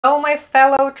Hello, my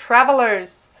fellow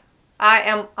travelers! I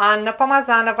am Anna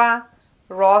Pomazanova,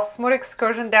 Rossmoor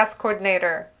Excursion Desk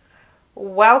Coordinator.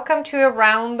 Welcome to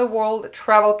Around the World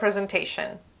travel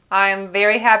presentation. I am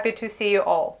very happy to see you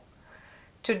all.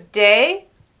 Today,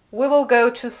 we will go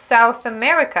to South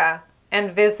America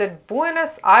and visit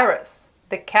Buenos Aires,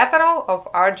 the capital of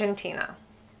Argentina.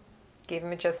 Give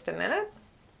me just a minute.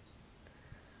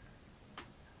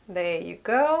 There you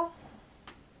go.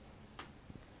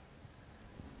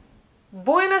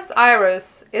 Buenos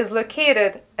Aires is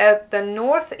located at the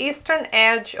northeastern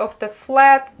edge of the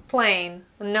flat plain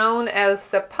known as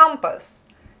the Pampas,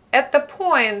 at the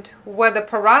point where the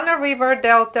Paraná River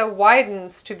delta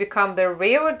widens to become the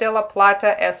Rio de la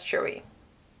Plata estuary.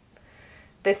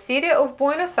 The city of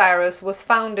Buenos Aires was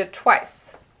founded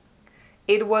twice.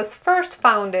 It was first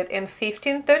founded in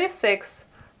 1536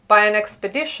 by an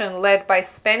expedition led by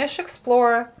Spanish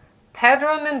explorer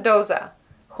Pedro Mendoza,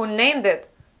 who named it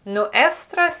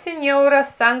Nuestra Señora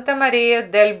Santa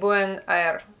María del Buen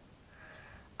Aire,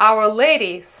 Our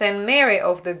Lady Saint Mary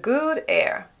of the Good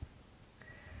Air.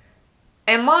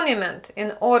 A monument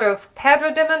in honor of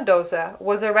Pedro de Mendoza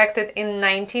was erected in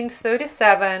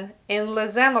 1937 in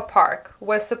Lezama Park,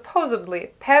 where supposedly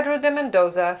Pedro de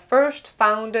Mendoza first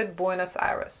founded Buenos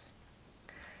Aires.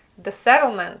 The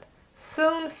settlement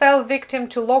soon fell victim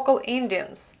to local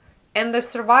Indians, and the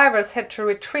survivors had to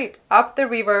retreat up the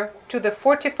river to the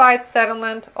fortified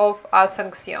settlement of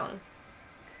Asunción.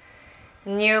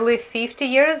 Nearly 50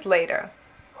 years later,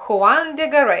 Juan de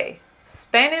Garay,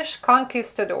 Spanish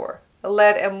conquistador,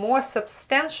 led a more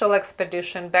substantial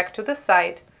expedition back to the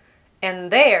site, and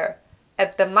there,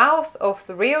 at the mouth of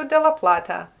the Rio de la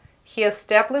Plata, he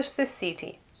established the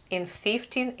city in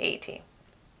 1580.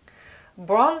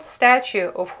 Bronze statue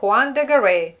of Juan de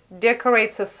Garay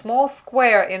decorates a small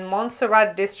square in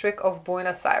Montserrat district of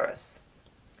Buenos Aires.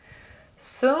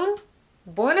 Soon,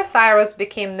 Buenos Aires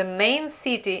became the main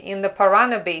city in the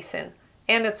Paraná basin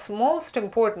and its most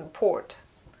important port.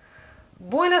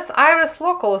 Buenos Aires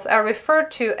locals are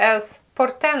referred to as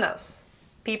porteños,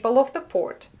 people of the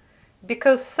port,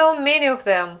 because so many of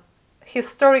them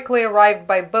historically arrived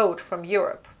by boat from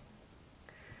Europe.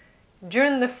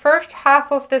 During the first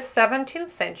half of the 17th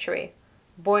century,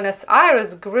 Buenos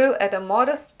Aires grew at a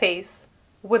modest pace,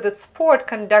 with its port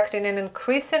conducting an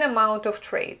increasing amount of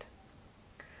trade.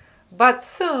 But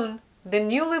soon, the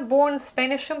newly born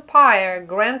Spanish Empire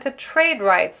granted trade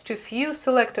rights to few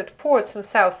selected ports in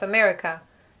South America,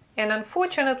 and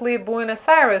unfortunately Buenos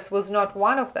Aires was not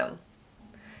one of them.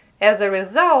 As a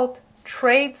result,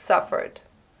 trade suffered.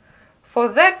 For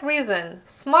that reason,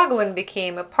 smuggling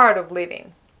became a part of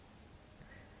living.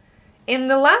 In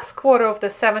the last quarter of the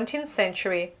 17th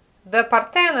century, the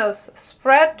Porteños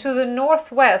spread to the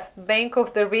northwest bank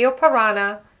of the Rio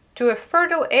Paraná to a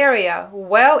fertile area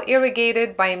well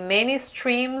irrigated by many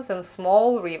streams and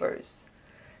small rivers.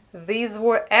 These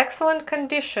were excellent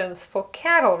conditions for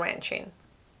cattle ranching.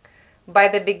 By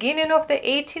the beginning of the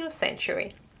 18th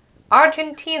century,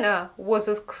 Argentina was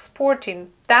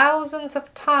exporting thousands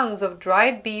of tons of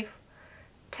dried beef,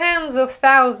 tens of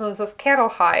thousands of cattle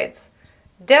hides,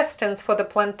 destined for the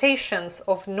plantations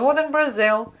of northern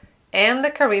Brazil and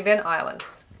the Caribbean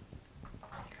islands.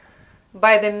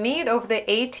 By the mid of the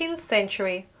 18th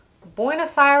century,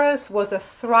 Buenos Aires was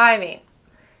thriving,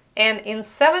 and in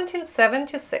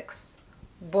 1776,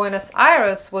 Buenos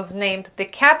Aires was named the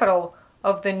capital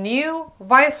of the new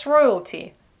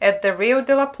viceroyalty at the Rio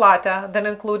de la Plata that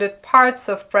included parts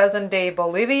of present-day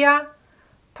Bolivia,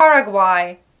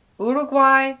 Paraguay,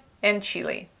 Uruguay, and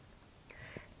Chile.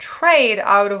 Trade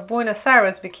out of Buenos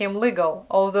Aires became legal,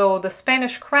 although the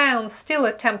Spanish crown still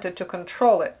attempted to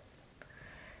control it.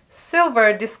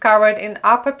 Silver discovered in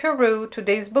Upper Peru,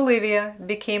 today's Bolivia,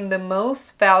 became the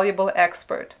most valuable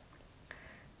export.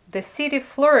 The city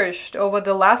flourished over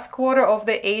the last quarter of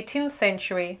the 18th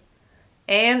century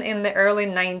and in the early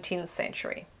 19th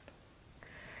century.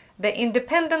 The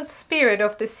independent spirit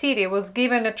of the city was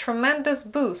given a tremendous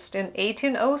boost in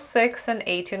 1806 and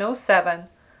 1807,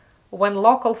 when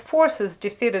local forces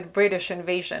defeated British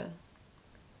invasion.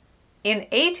 In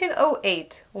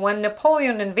 1808, when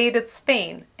Napoleon invaded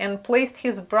Spain and placed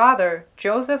his brother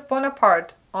Joseph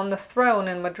Bonaparte on the throne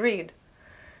in Madrid,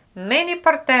 many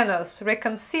Porteños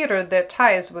reconsidered their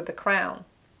ties with the crown.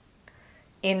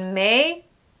 In May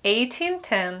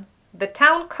 1810, the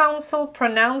town council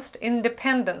pronounced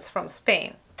independence from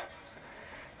Spain.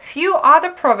 Few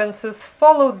other provinces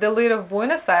followed the lead of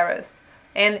Buenos Aires,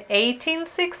 and in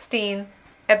 1816,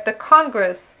 at the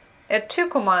Congress at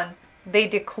Tucumán, they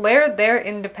declared their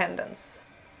independence.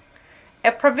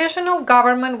 A provisional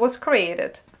government was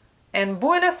created, and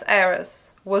Buenos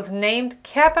Aires was named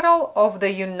capital of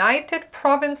the United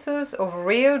Provinces of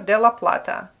Rio de la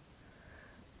Plata.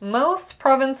 Most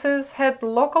provinces had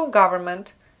local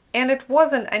government, and it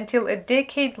wasn't until a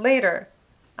decade later,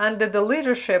 under the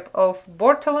leadership of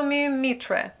Bartolomé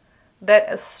Mitre, that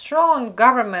a strong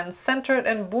government centered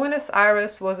in Buenos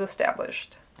Aires was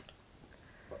established.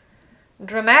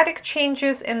 Dramatic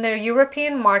changes in the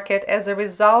European market as a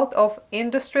result of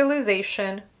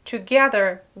industrialization,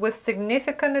 together with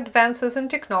significant advances in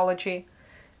technology,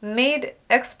 made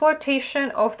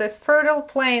exploitation of the fertile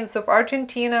plains of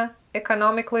Argentina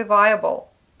economically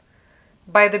viable.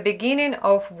 By the beginning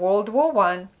of World War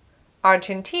I,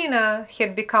 Argentina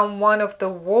had become one of the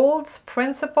world's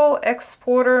principal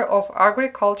exporter of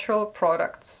agricultural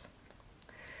products.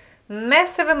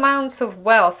 Massive amounts of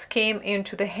wealth came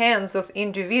into the hands of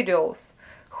individuals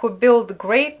who built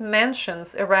great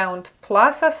mansions around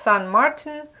Plaza San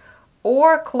Martin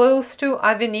or close to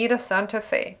Avenida Santa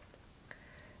Fe.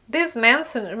 These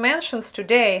mansions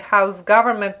today house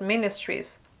government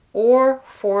ministries or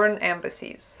foreign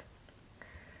embassies.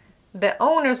 The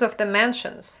owners of the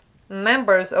mansions,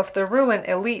 members of the ruling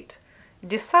elite,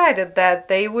 decided that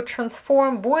they would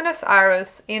transform Buenos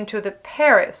Aires into the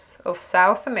Paris of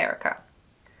South America.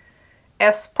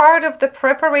 As part of the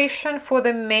preparation for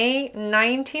the May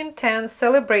 1910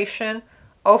 celebration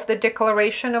of the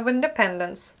Declaration of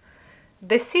Independence,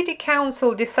 the city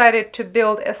council decided to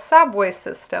build a subway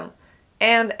system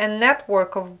and a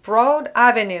network of broad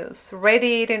avenues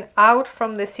radiating out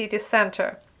from the city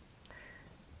center.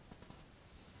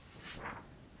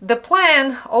 The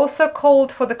plan also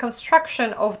called for the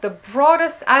construction of the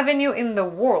broadest avenue in the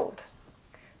world,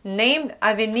 named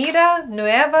Avenida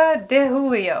Nueva de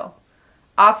Julio,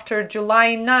 after July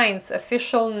 9th's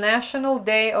official National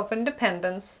Day of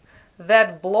Independence.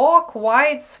 That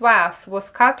block-wide swath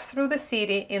was cut through the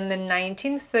city in the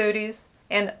 1930s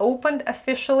and opened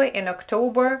officially in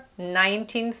October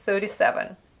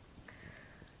 1937.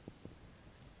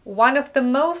 One of the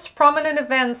most prominent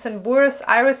events in Buenos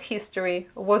Aires history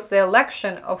was the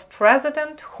election of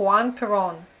President Juan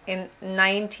Perón in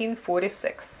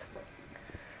 1946.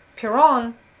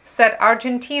 Perón set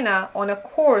Argentina on a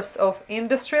course of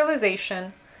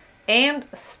industrialization and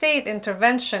state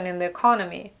intervention in the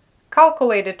economy,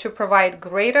 calculated to provide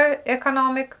greater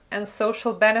economic and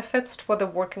social benefits for the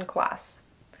working class.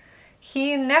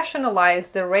 He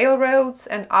nationalized the railroads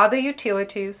and other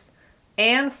utilities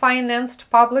and financed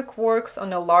public works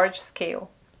on a large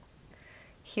scale.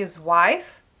 His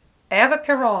wife, Eva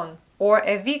Perón, or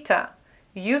Evita,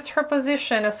 used her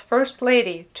position as First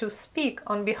Lady to speak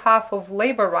on behalf of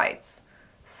labor rights,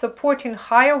 supporting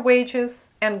higher wages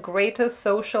and greater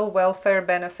social welfare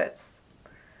benefits.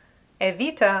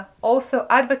 Evita also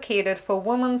advocated for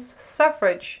women's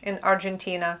suffrage in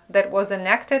Argentina that was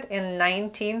enacted in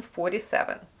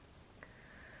 1947.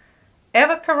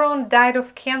 Eva Perón died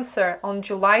of cancer on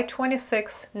July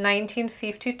 26,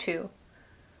 1952.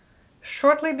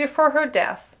 Shortly before her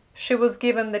death, she was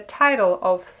given the title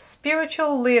of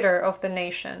Spiritual Leader of the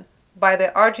Nation by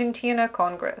the Argentina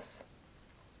Congress.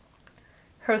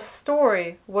 Her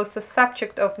story was the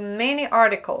subject of many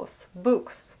articles,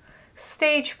 books,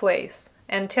 stage plays,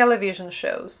 and television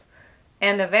shows,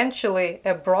 and eventually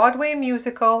a Broadway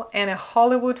musical and a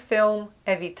Hollywood film,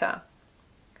 Evita.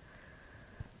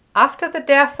 After the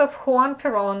death of Juan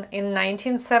Perón in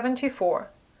 1974,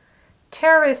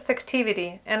 terrorist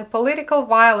activity and political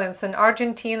violence in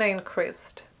Argentina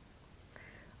increased.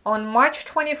 On March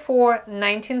 24,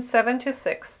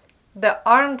 1976, the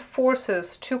armed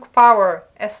forces took power,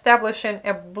 establishing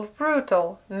a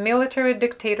brutal military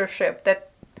dictatorship that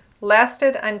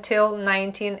lasted until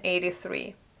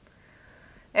 1983.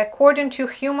 According to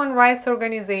human rights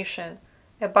organizations,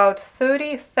 about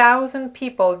 30,000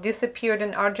 people disappeared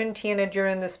in Argentina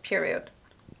during this period.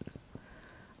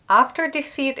 After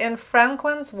defeat in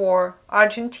Franklin's War,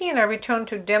 Argentina returned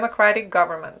to democratic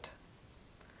government.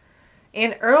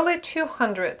 In early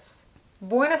 200s,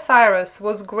 Buenos Aires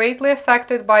was greatly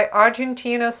affected by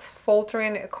Argentina's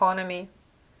faltering economy.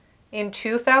 In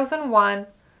 2001,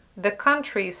 the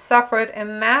country suffered a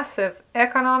massive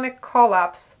economic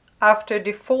collapse after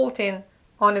defaulting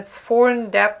on its foreign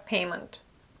debt payment.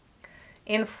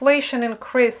 Inflation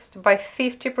increased by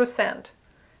 50%,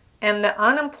 and the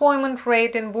unemployment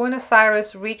rate in Buenos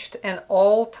Aires reached an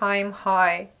all-time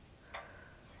high.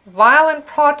 Violent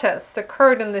protests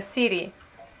occurred in the city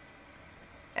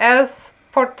as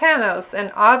porteños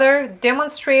and others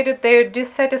demonstrated their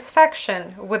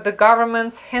dissatisfaction with the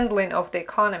government's handling of the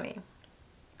economy.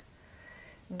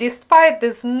 Despite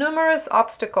these numerous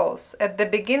obstacles, at the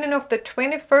beginning of the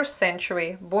 21st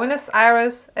century, Buenos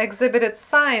Aires exhibited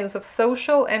signs of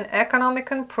social and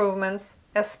economic improvements,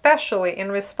 especially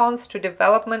in response to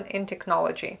development in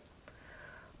technology.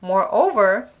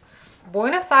 Moreover,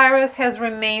 Buenos Aires has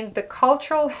remained the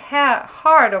cultural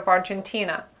heart of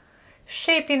Argentina,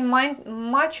 shaping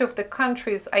much of the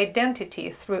country's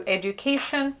identity through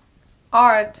education,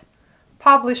 art,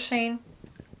 publishing,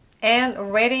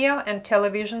 and radio and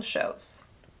television shows.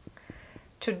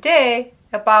 Today,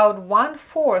 about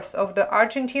 1/4 of the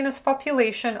Argentina's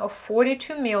population of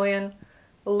 42 million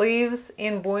lives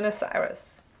in Buenos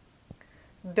Aires.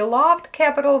 Beloved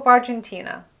capital of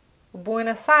Argentina,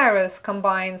 Buenos Aires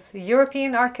combines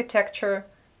European architecture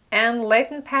and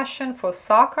latent passion for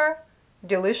soccer,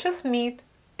 delicious meat,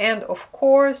 and of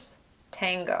course,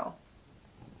 tango.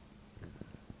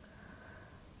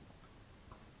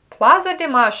 Plaza de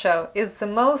Mayo is the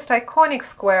most iconic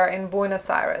square in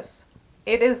Buenos Aires.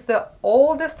 It is the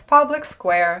oldest public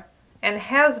square and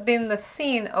has been the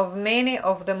scene of many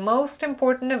of the most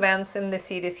important events in the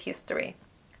city's history,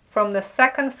 from the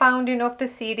second founding of the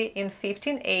city in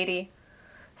 1580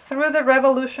 through the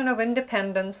Revolution of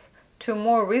Independence to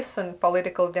more recent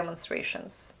political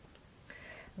demonstrations.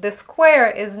 The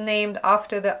square is named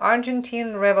after the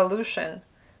Argentine Revolution,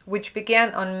 which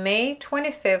began on May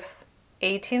 25,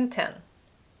 1810.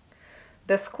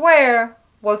 The square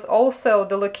was also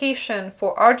the location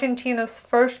for Argentina's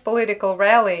first political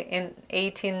rally in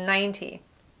 1890.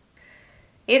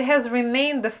 It has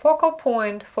remained the focal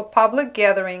point for public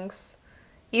gatherings,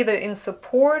 either in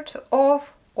support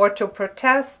of or to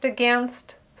protest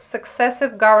against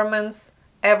successive governments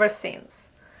ever since,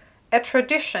 a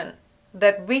tradition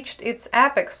that reached its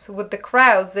apex with the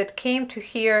crowds that came to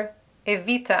hear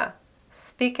Evita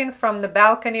speaking from the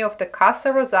balcony of the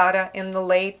Casa Rosada in the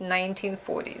late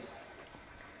 1940s.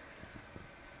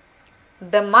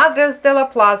 The Madres de la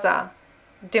Plaza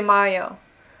de Mayo,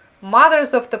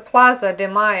 Mothers of the Plaza de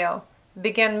Mayo,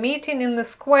 began meeting in the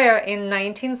square in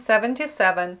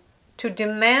 1977 to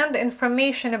demand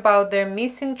information about their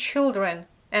missing children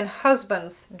and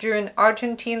husbands during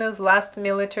Argentina's last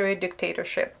military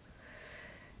dictatorship.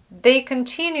 They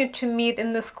continued to meet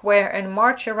in the square and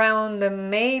march around the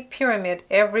May Pyramid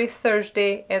every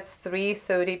Thursday at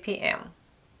 3:30 p.m.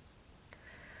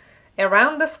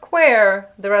 Around the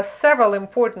square, there are several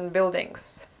important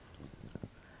buildings.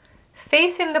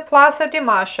 Facing the Plaza de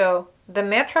Mayo, the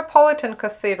Metropolitan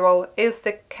Cathedral is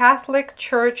the Catholic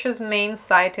Church's main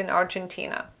site in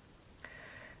Argentina.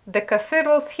 The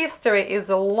cathedral's history is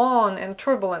a long and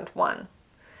turbulent one.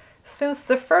 Since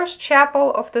the first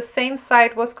chapel of the same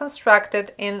site was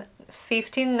constructed in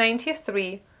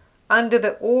 1593 under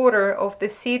the order of the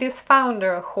city's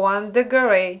founder Juan de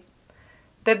Garay,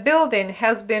 the building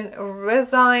has been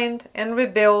redesigned and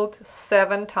rebuilt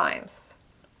 7 times.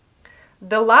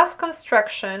 The last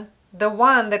construction, the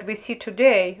one that we see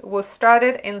today, was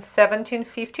started in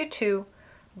 1752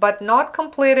 but not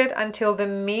completed until the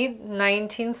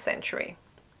mid-19th century.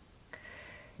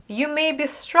 You may be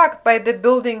struck by the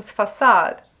building's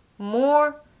facade,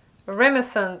 more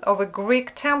reminiscent of a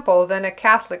Greek temple than a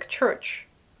Catholic church.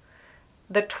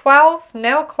 The 12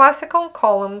 neoclassical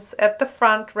columns at the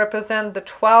front represent the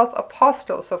 12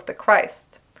 apostles of the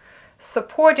Christ,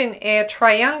 supporting a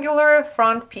triangular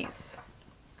frontpiece.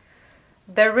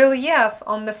 The relief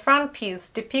on the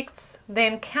frontpiece depicts the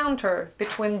encounter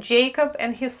between Jacob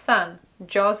and his son,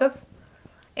 Joseph,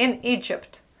 in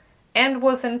Egypt, and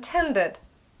was intended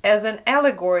as an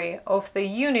allegory of the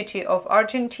unity of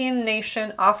Argentine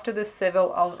nation after the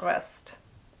civil unrest.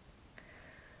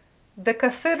 The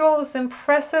cathedral's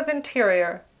impressive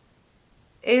interior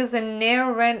is in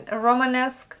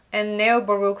neo-Romanesque and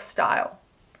neo-Baroque style.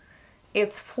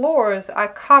 Its floors are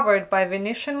covered by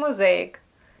Venetian mosaic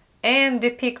and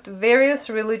depict various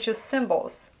religious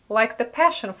symbols, like the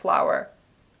Passion Flower,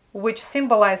 which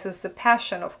symbolizes the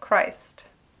Passion of Christ.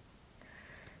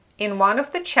 In one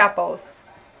of the chapels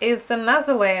is the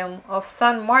mausoleum of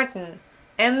San Martin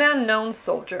and the Unknown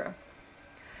Soldier.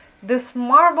 This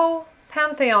marble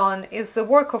pantheon is the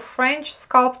work of French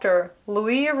sculptor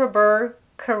Louis-Robert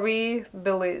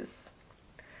Curie-Belize.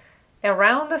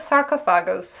 Around the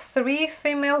sarcophagus, 3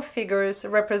 female figures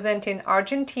representing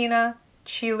Argentina,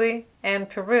 Chile, and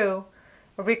Peru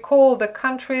recall the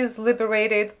countries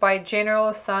liberated by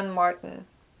General San Martin.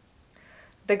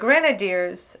 The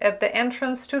grenadiers at the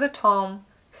entrance to the tomb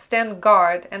stand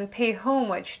guard and pay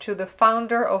homage to the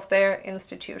founder of their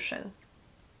institution.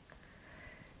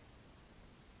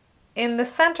 In the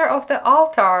center of the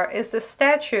altar is the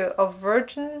statue of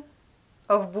Virgin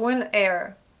of Buen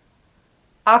Air,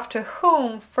 after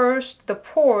whom first the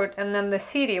port and then the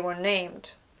city were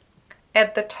named.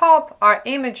 At the top are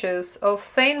images of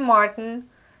Saint Martin,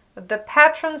 the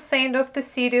patron saint of the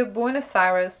city of Buenos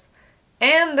Aires,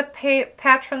 and the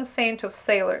patron saint of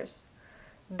sailors.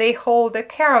 They hold a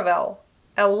caravel,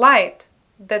 a light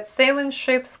that sailing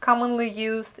ships commonly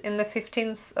used in the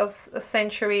 15th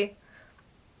century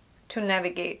to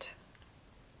navigate.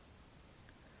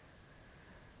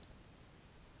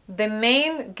 The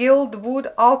main gilt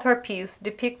wood altarpiece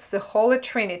depicts the Holy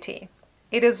Trinity.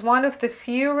 It is one of the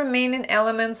few remaining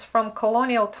elements from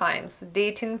colonial times,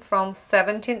 dating from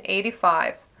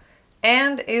 1785,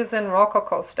 and is in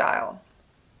Rococo style.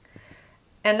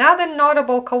 Another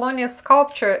notable colonial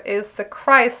sculpture is the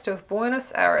Christ of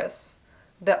Buenos Aires,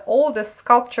 the oldest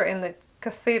sculpture in the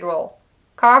cathedral,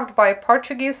 carved by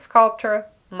Portuguese sculptor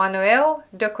Manuel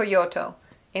de Coyoto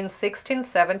in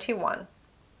 1671.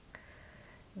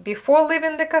 Before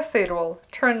leaving the cathedral,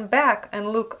 turn back and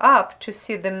look up to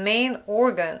see the main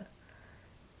organ,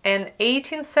 an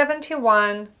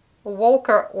 1871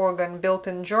 Walker organ built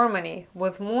in Germany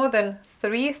with more than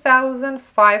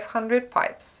 3,500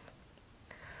 pipes.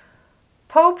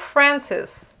 Pope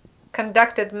Francis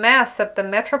conducted Mass at the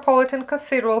Metropolitan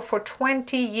Cathedral for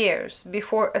 20 years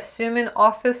before assuming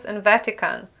office in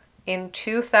Vatican in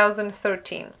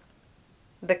 2013.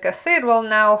 The cathedral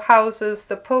now houses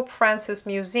the Pope Francis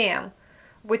Museum,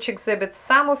 which exhibits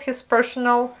some of his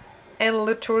personal and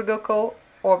liturgical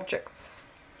objects.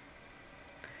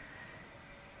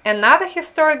 Another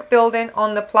historic building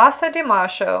on the Plaza de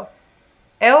Mayo,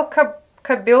 El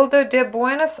Cabildo de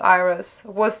Buenos Aires,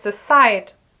 was the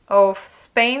site of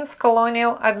Spain's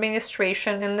colonial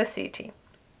administration in the city.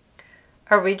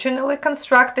 Originally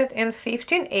constructed in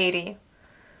 1580,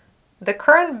 the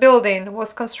current building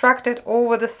was constructed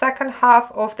over the second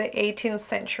half of the 18th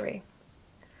century.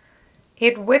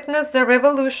 It witnessed the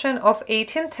Revolution of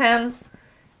 1810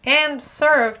 and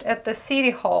served at the City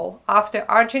Hall after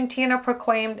Argentina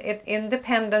proclaimed its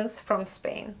independence from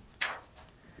Spain.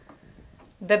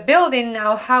 The building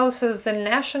now houses the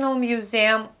National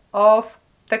Museum of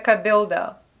the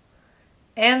Cabildo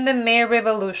and the May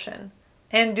Revolution,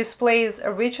 and displays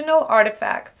original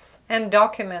artifacts and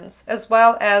documents as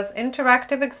well as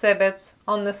interactive exhibits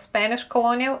on the Spanish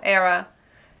colonial era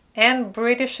and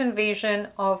British invasion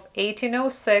of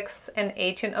 1806 and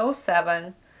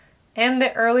 1807 and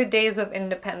the early days of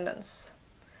independence.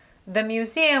 The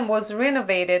museum was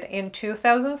renovated in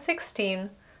 2016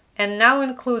 and now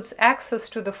includes access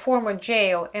to the former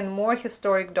jail and more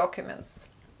historic documents.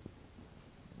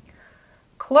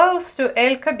 Close to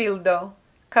El Cabildo,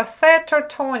 Café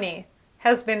Tortoni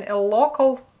has been a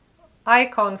local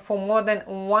icon for more than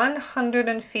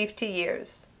 150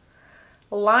 years.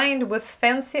 Lined with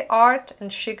fancy art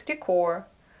and chic decor,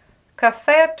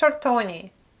 Café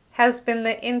Tortoni has been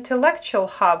the intellectual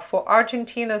hub for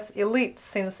Argentina's elite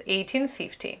since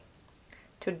 1850.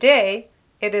 Today,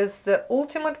 it is the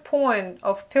ultimate point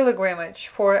of pilgrimage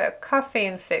for a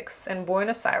caffeine fix in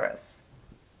Buenos Aires.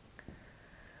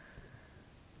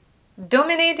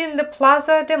 Dominating the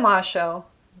Plaza de Mayo,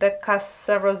 the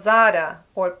Casa Rosada,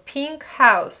 or Pink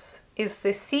House, is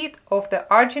the seat of the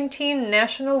Argentine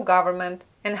national government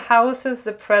and houses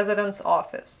the president's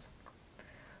office.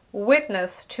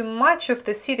 Witness to much of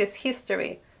the city's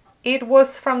history, it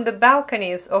was from the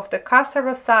balconies of the Casa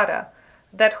Rosada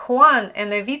that Juan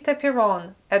and Evita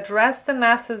Perón addressed the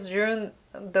masses during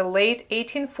the late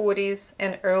 1840s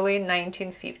and early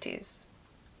 1950s.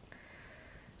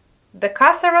 The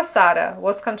Casa Rosada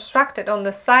was constructed on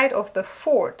the site of the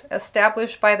fort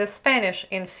established by the Spanish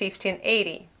in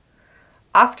 1580.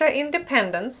 After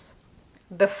independence,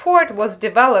 the fort was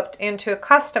developed into a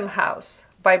custom house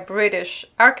by British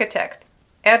architect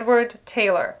Edward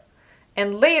Taylor,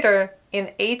 and later, in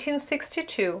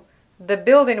 1862, the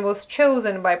building was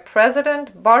chosen by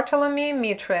President Bartolomé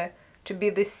Mitre to be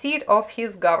the seat of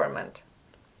his government.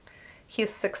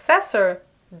 His successor,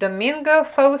 Domingo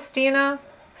Faustino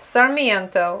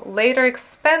Sarmiento, later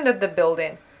expanded the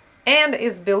building and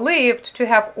is believed to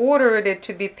have ordered it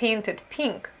to be painted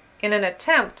pink in an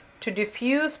attempt to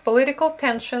diffuse political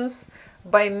tensions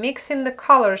by mixing the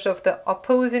colors of the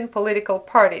opposing political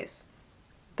parties.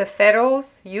 The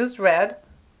Federals used red,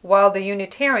 while the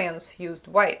Unitarians used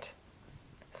white.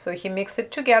 So he mixed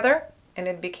it together and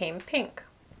it became pink.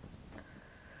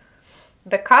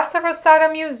 The Casa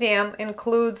Rosada Museum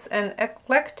includes an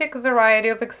eclectic variety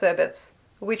of exhibits,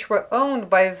 which were owned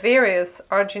by various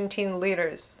Argentine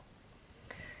leaders.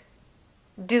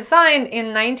 Designed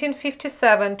in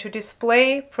 1957 to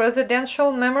display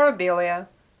presidential memorabilia,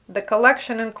 the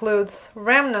collection includes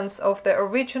remnants of the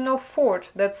original fort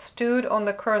that stood on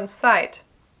the current site,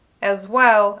 as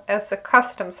well as the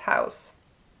customs house.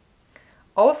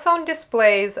 Also on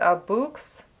displays are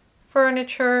books,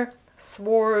 furniture,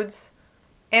 swords,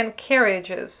 and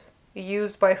carriages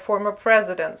used by former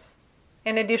presidents,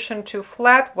 in addition to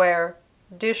flatware,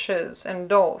 dishes, and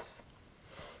dolls.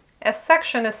 A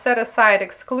section is set aside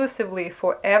exclusively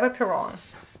for Eva Peron.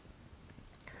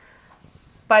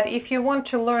 But if you want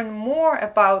to learn more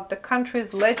about the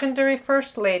country's legendary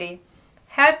First Lady,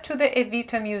 head to the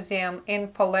Evita Museum in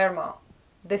Palermo,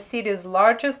 the city's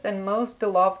largest and most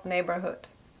beloved neighborhood.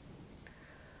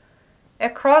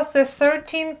 Across the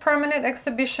 13 permanent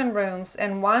exhibition rooms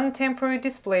and one temporary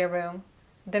display room,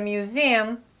 the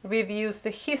museum reviews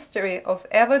the history of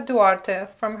Eva Duarte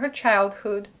from her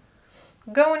childhood,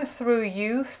 going through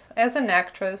youth as an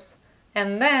actress,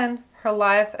 and then her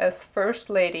life as First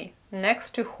Lady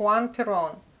next to Juan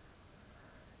Perón.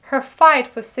 Her fight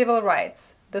for civil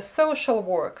rights, the social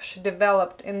work she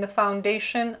developed in the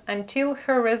foundation until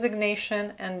her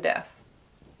resignation and death.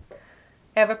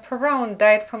 Eva Peron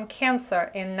died from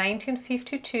cancer in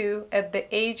 1952 at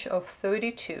the age of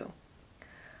 32.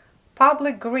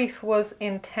 Public grief was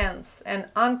intense and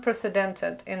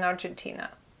unprecedented in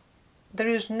Argentina. There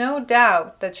is no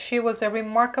doubt that she was a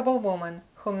remarkable woman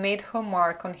who made her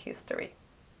mark on history.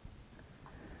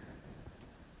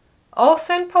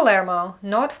 Also in Palermo,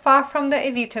 not far from the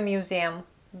Evita Museum,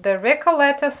 the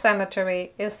Recoleta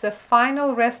Cemetery is the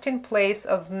final resting place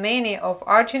of many of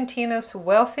Argentina's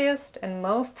wealthiest and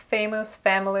most famous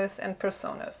families and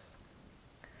personas.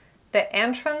 The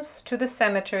entrance to the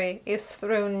cemetery is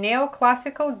through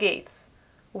neoclassical gates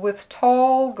with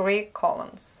tall Greek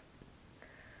columns.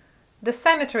 The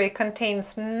cemetery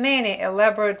contains many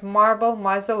elaborate marble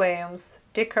mausoleums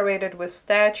decorated with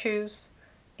statues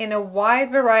in a wide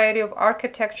variety of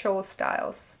architectural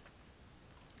styles.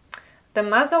 The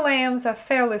mausoleums are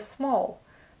fairly small,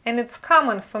 and it's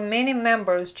common for many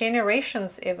members,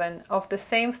 generations even, of the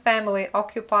same family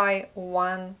occupy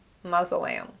one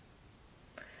mausoleum.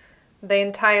 The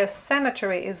entire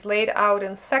cemetery is laid out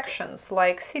in sections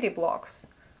like city blocks,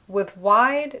 with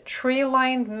wide,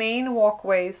 tree-lined main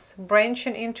walkways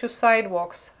branching into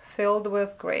sidewalks filled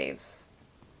with graves.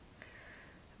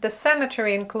 The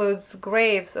cemetery includes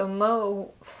graves of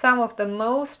some of the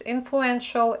most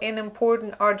influential and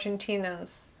important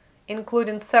Argentinians,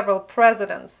 including several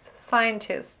presidents,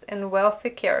 scientists, and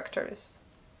wealthy characters.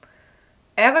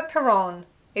 Eva Peron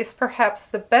is perhaps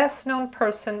the best-known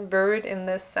person buried in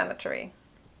this cemetery.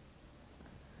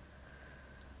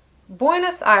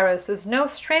 Buenos Aires is no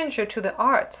stranger to the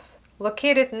arts.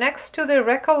 Located next to the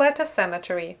Recoleta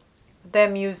Cemetery, the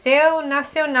Museo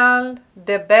Nacional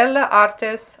de Bellas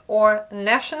Artes, or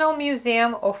National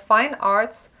Museum of Fine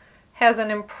Arts, has an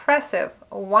impressive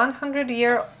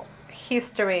 100-year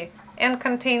history and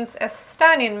contains a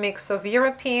stunning mix of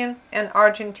European and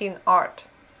Argentine art.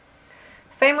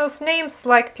 Famous names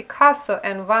like Picasso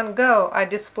and Van Gogh are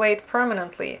displayed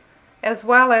permanently, as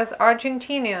well as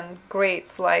Argentinian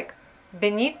greats like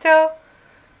Benito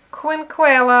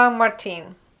Quinquela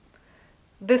Martin.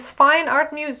 This fine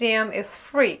art museum is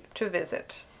free to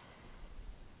visit.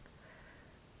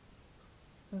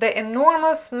 The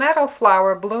enormous meadow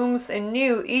flower blooms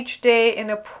anew each day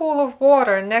in a pool of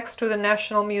water next to the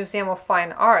National Museum of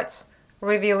Fine Arts,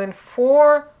 revealing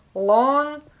 4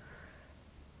 long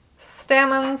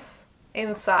stamens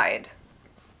inside.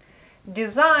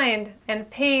 Designed and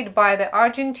paid by the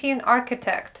Argentine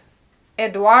architect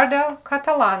Eduardo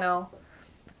Catalano,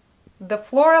 the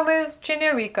Florilegium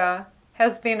Generica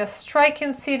has been a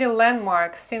striking city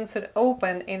landmark since it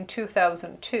opened in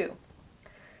 2002.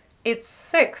 Its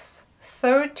 6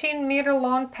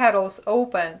 13-meter-long petals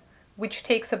open, which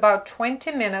takes about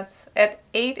 20 minutes at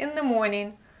 8 in the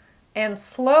morning, and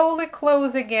slowly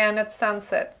close again at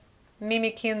sunset,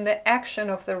 mimicking the action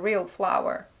of the real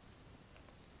flower.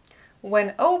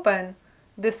 When open,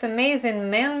 this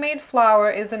amazing man-made flower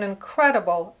is an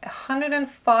incredible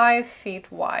 105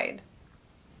 feet wide.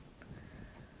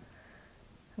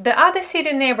 The other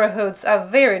city neighborhoods are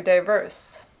very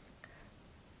diverse.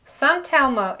 San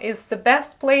Telmo is the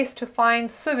best place to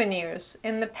find souvenirs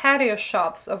in the patio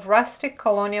shops of rustic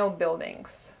colonial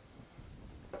buildings.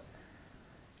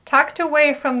 Tucked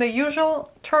away from the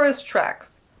usual tourist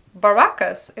tracks,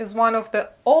 Barracas is one of the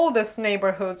oldest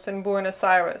neighborhoods in Buenos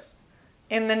Aires.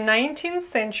 In the 19th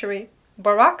century,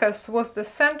 Barracas was the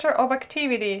center of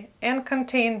activity and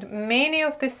contained many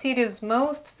of the city's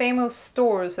most famous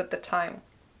stores at the time.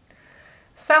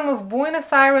 Some of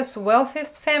Buenos Aires'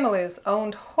 wealthiest families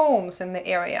owned homes in the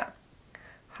area.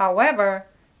 However,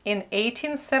 in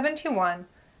 1871,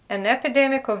 an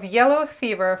epidemic of yellow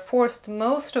fever forced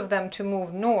most of them to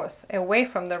move north, away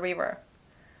from the river.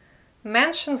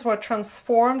 mansions were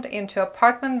transformed into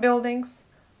apartment buildings,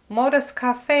 modest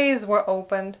cafes were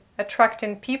opened,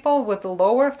 attracting people with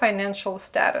lower financial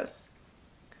status.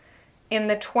 In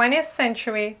the 20th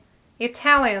century,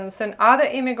 Italians and other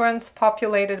immigrants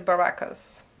populated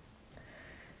Baracas.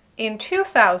 In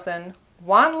 2000,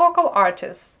 one local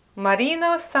artist,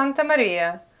 Marino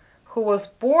Santamaria, who was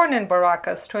born in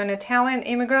Baracas to an Italian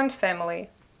immigrant family,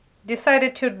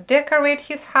 decided to decorate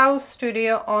his house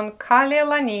studio on Calle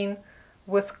Lanin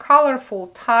with colorful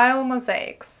tile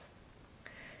mosaics.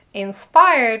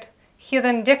 Inspired, he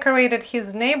then decorated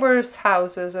his neighbors'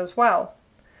 houses as well.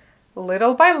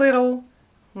 Little by little,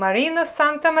 Marino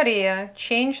Santamaria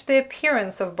changed the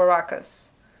appearance of Baracas.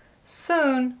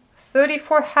 Soon,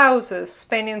 34 houses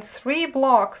spanning 3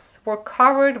 blocks were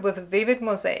covered with vivid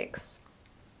mosaics.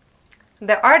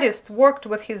 The artist worked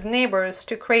with his neighbors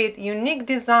to create unique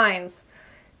designs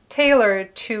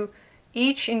tailored to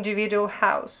each individual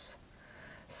house.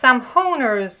 Some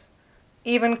owners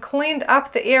even cleaned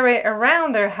up the area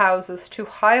around their houses to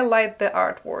highlight the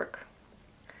artwork.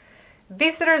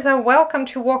 Visitors are welcome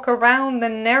to walk around the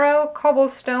narrow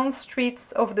cobblestone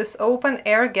streets of this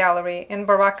open-air gallery in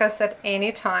Baracas at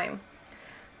any time.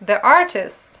 The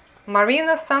artist,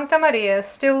 Marino Santamaria,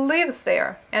 still lives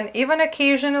there and even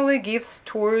occasionally gives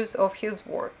tours of his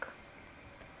work.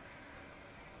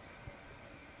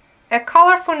 A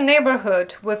colorful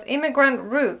neighborhood with immigrant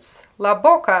roots, La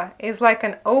Boca is like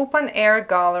an open-air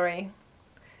gallery.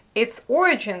 Its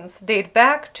origins date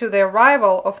back to the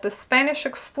arrival of the Spanish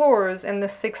explorers in the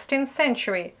 16th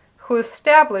century, who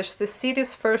established the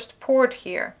city's first port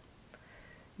here.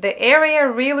 The area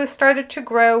really started to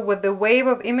grow with the wave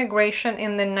of immigration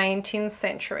in the 19th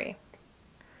century.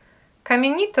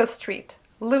 Caminito Street,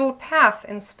 Little Path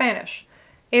in Spanish,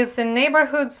 is the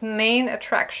neighborhood's main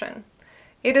attraction.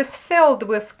 It is filled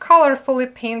with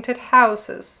colorfully painted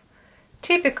houses,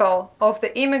 typical of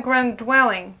the immigrant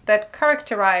dwelling that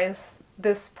characterized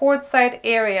this portside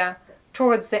area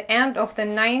towards the end of the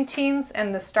 19th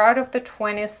and the start of the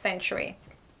 20th century.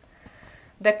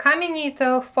 The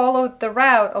Caminito followed the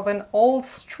route of an old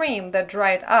stream that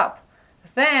dried up.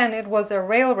 Then it was a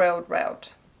railroad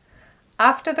route.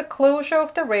 After the closure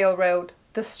of the railroad,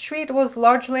 the street was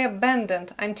largely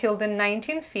abandoned until the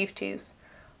 1950s,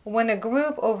 when a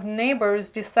group of neighbors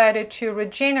decided to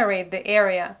regenerate the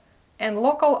area, and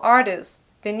local artist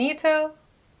Benito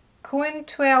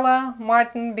Quintuela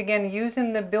Martin began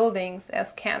using the buildings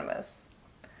as canvas.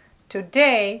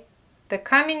 Today, the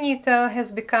Caminito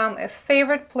has become a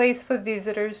favorite place for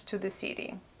visitors to the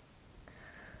city.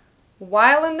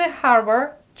 While in the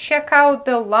harbor, check out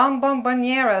the La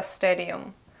Bombonera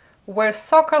Stadium, where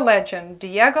soccer legend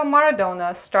Diego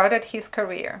Maradona started his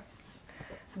career.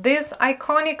 This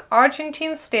iconic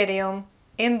Argentine stadium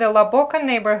in the La Boca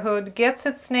neighborhood gets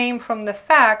its name from the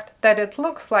fact that it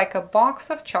looks like a box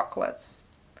of chocolates.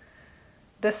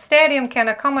 The stadium can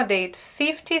accommodate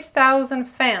 50,000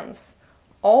 fans,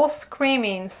 all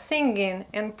screaming, singing,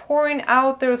 and pouring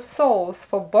out their souls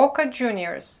for Boca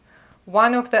Juniors,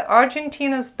 one of the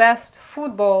Argentina's best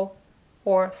football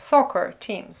or soccer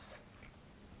teams.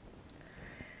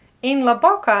 In La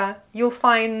Boca, you'll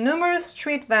find numerous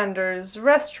street vendors,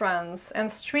 restaurants,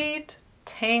 and street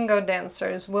tango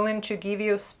dancers willing to give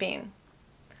you a spin.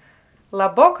 La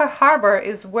Boca Harbor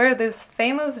is where this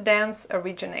famous dance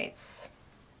originates.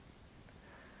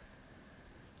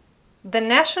 The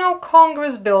National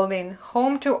Congress Building,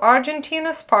 home to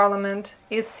Argentina's parliament,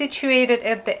 is situated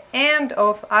at the end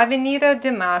of Avenida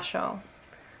de Mayo.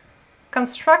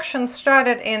 Construction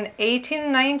started in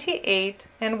 1898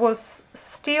 and was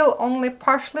still only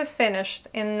partially finished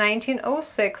in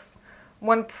 1906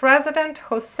 when President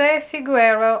José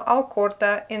Figueroa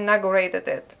Alcorta inaugurated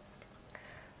it.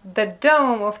 The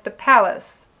dome of the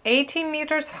palace, 80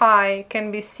 meters high,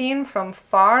 can be seen from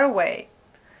far away.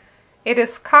 It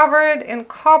is covered in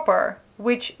copper,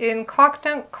 which in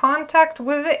contact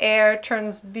with the air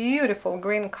turns beautiful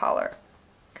green color.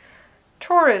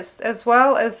 Tourists, as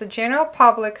well as the general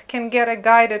public, can get a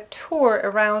guided tour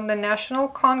around the National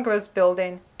Congress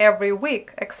Building every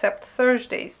week except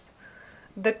Thursdays.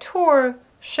 The tour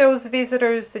shows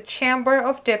visitors the Chamber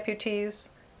of Deputies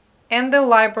and the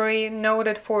library,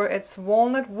 noted for its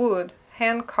walnut wood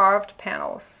hand-carved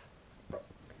panels.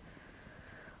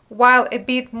 While a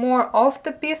bit more off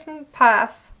the beaten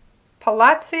path,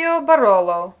 Palacio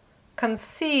Barolo,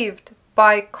 conceived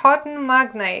by cotton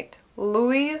magnate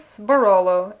Luis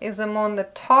Barolo, is among the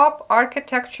top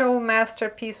architectural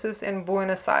masterpieces in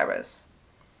Buenos Aires.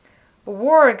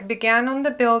 Work began on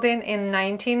the building in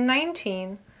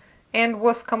 1919 and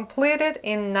was completed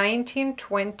in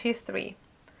 1923.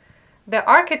 The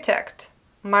architect,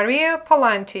 Maria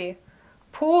Palanti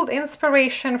pulled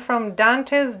inspiration from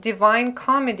Dante's Divine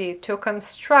Comedy to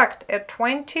construct a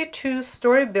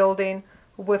 22-story building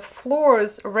with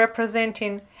floors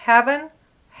representing heaven,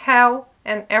 hell,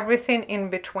 and everything in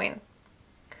between.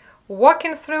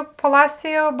 Walking through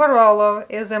Palacio Barolo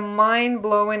is a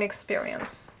mind-blowing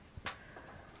experience.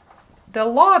 The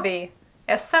lobby,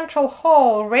 a central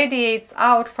hall, radiates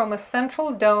out from a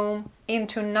central dome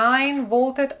into 9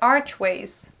 vaulted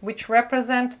archways, which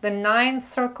represent the 9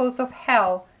 circles of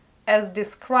hell as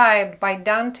described by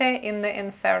Dante in the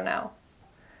Inferno.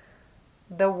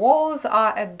 The walls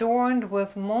are adorned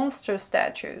with monster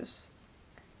statues,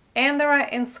 and there are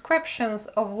inscriptions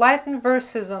of Latin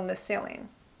verses on the ceiling.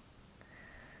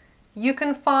 You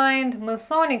can find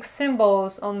Masonic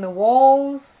symbols on the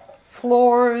walls,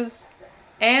 floors,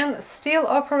 and still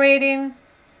operating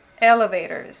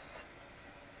elevators.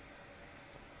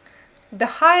 The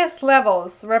highest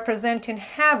levels representing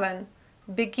heaven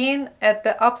begin at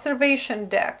the observation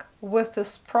deck with the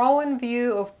sprawling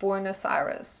view of Buenos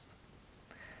Aires.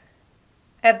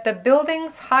 At the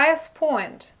building's highest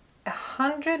point,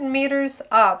 100 meters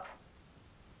up,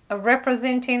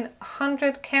 representing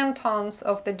 100 cantons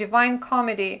of the Divine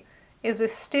Comedy, is a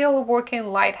still working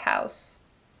lighthouse.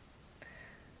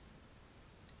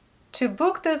 To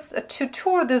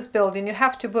tour this building, you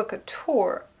have to book a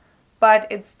tour, but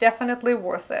it's definitely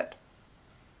worth it.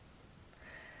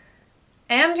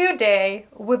 End your day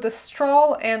with a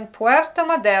stroll in Puerto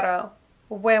Madero,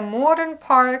 where modern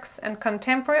parks and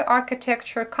contemporary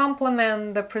architecture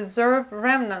complement the preserved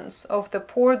remnants of the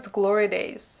port's glory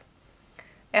days.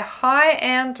 A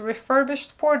high-end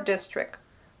refurbished port district,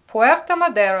 Puerto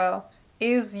Madero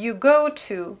is your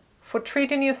go-to for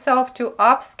treating yourself to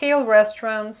upscale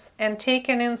restaurants and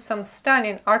taking in some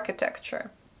stunning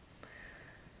architecture.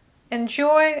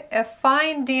 Enjoy a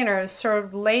fine dinner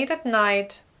served late at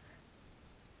night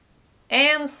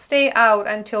and stay out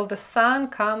until the sun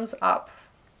comes up.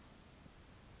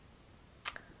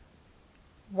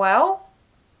 Well,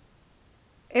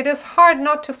 it is hard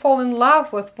not to fall in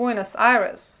love with Buenos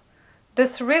Aires,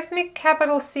 this rhythmic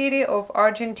capital city of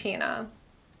Argentina,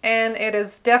 and it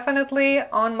is definitely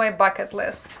on my bucket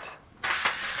list.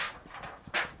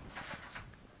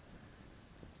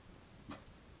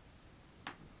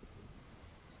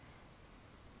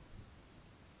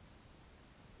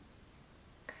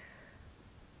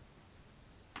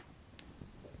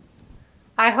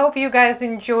 I hope you guys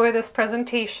enjoy this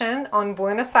presentation on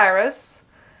Buenos Aires.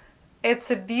 It's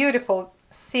a beautiful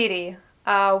city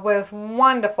with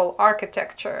wonderful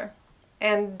architecture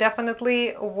and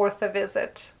definitely worth a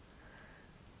visit.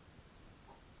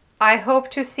 I hope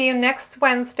to see you next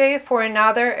Wednesday for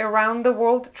another Around the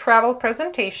World travel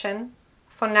presentation.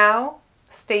 For now,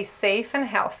 stay safe and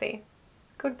healthy.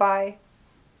 Goodbye.